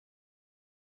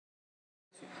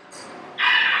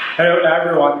Hello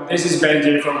everyone, this is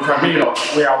Benji from Camilo.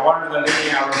 We are one of the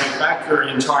leading eyewear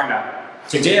manufacturers in China.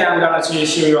 Today I'm going to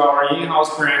show you our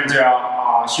in-house brand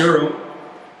showroom.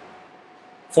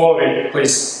 Follow me,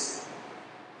 please.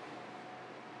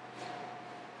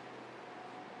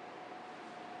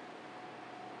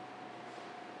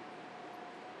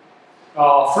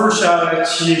 First, I'd like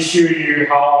to show you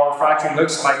how our factory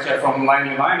looks like from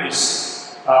 1990s.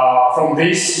 From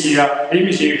this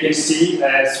image, you can see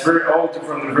that it's very old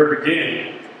from the very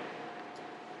beginning.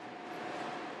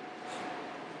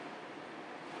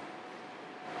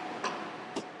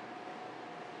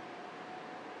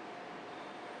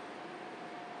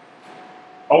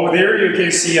 Over there, you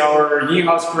can see our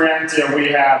in-house brand. We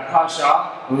have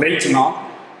Pasha, Leighton.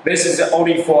 This is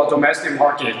only for domestic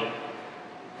market.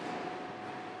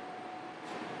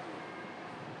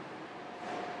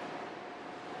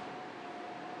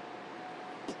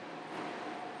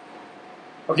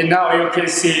 Okay, now you can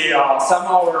see some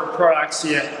of our products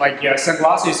here, like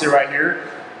sunglasses right here.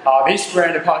 This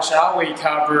brand Pasha, we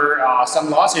cover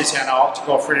sunglasses and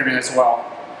optical framing as well.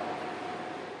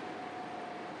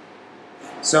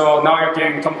 So now you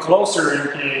can come closer, you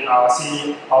can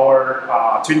see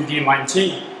our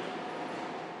 2019.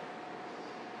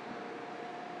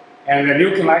 And the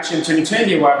new collection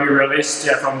 2020 will be released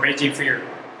from Beijing Fair.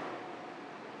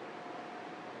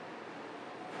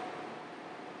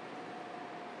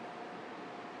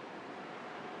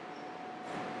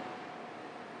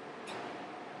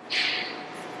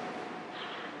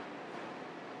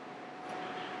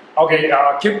 Okay,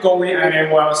 keep going and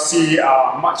you will see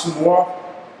much more.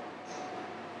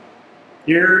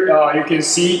 Here you can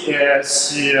see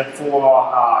it's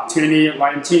for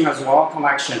 2019 as well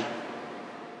collection.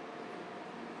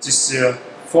 Just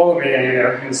follow me and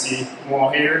you can see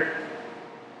more here.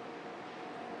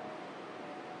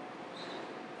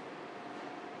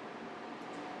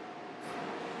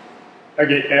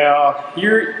 Okay,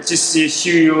 here just to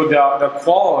show you the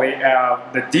quality,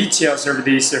 the details of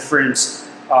these frames.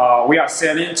 We are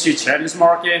selling to Chinese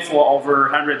market for over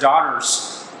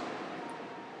 $100.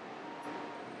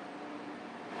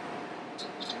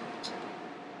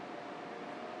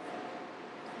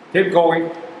 Keep going.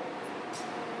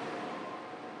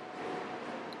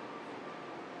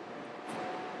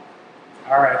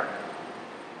 All right.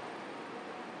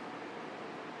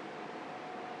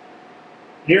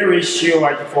 Here we show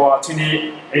like for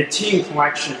 2018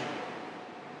 collection.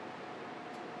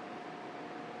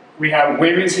 We have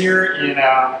women's here, and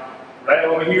right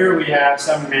over here we have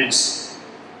some men's.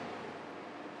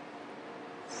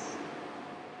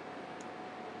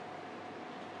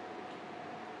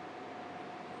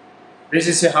 This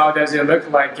is how does it look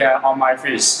like on my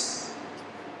face.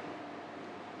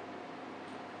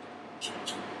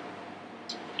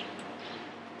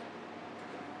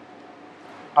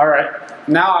 All right,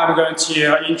 now I'm going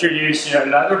to introduce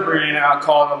another brand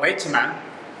called Leighton.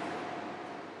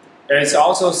 It's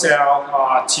also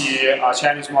sell to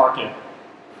Chinese market.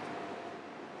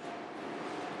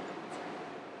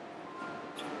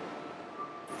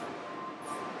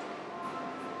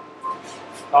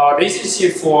 This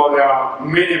is for the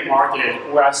medium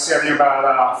market. We are selling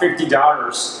about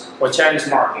 $50 for Chinese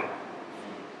market.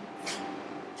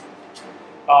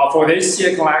 For this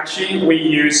collection, we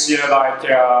use like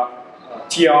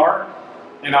TR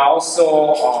and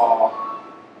also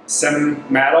some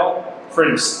metal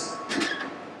frames.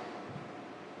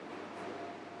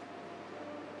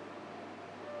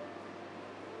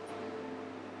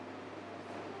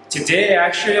 Today,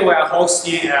 actually, we are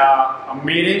hosting a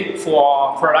meeting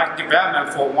for product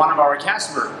development for one of our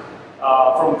customers.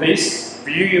 From this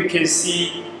view, you can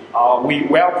see we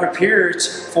well prepared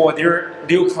for their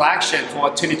new collection for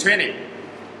 2020.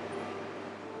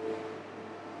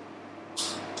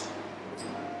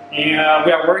 And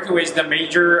we are working with the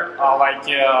major,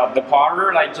 the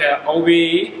partner, like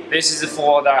OBE. This is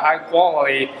for the high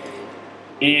quality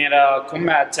and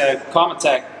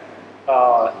Comatec.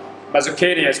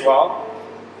 Mazzucchetti as well.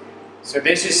 So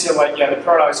this is like the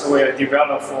products we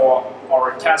develop for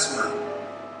our customer.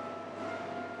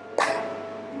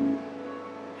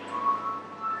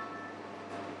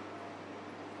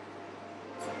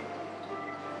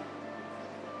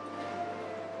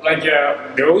 Like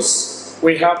those,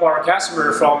 we help our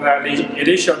customer from the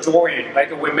initial drawing.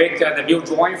 Like we make the new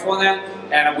drawing for them,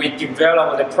 and we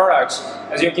develop the products.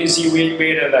 As you can see, we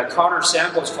made the counter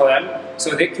samples for them,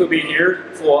 so they could be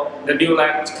here for the new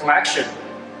collection.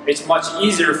 It's much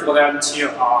easier for them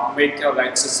to make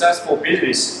like successful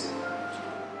business.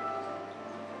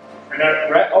 And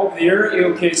right over there,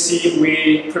 you can see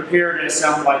we prepared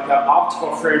some like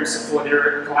optical frames for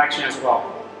their collection as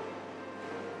well.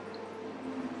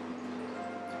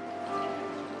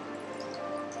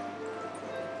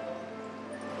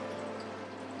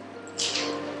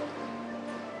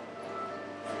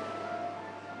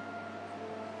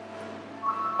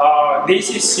 this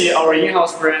is our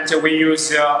in-house brand. We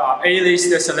use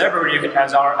A-list celebrity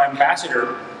as our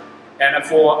ambassador. And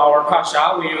for our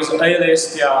Pasha, we use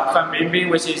A-list Fan Bingbing,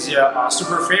 which is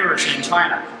super famous in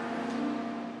China.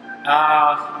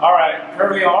 Alright,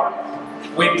 here we are.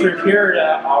 We prepared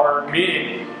our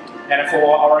meeting and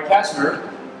for our customer.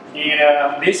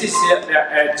 And this is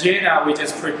the agenda we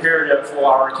just prepared for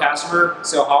our customer.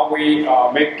 So how we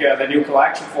make the new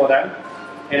collection for them.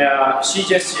 And she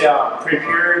just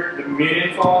prepared the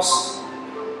meeting for us.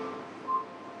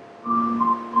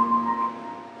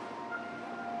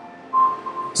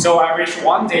 So I wish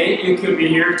one day you could be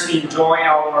here to enjoy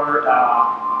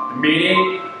our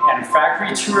meeting and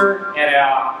factory tour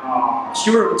and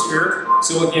showroom tour,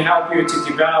 so we can help you to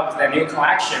develop the new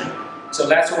collection. So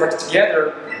let's work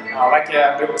together, like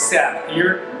we said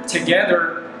here,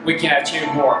 together we can achieve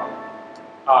more.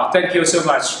 Thank you so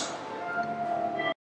much.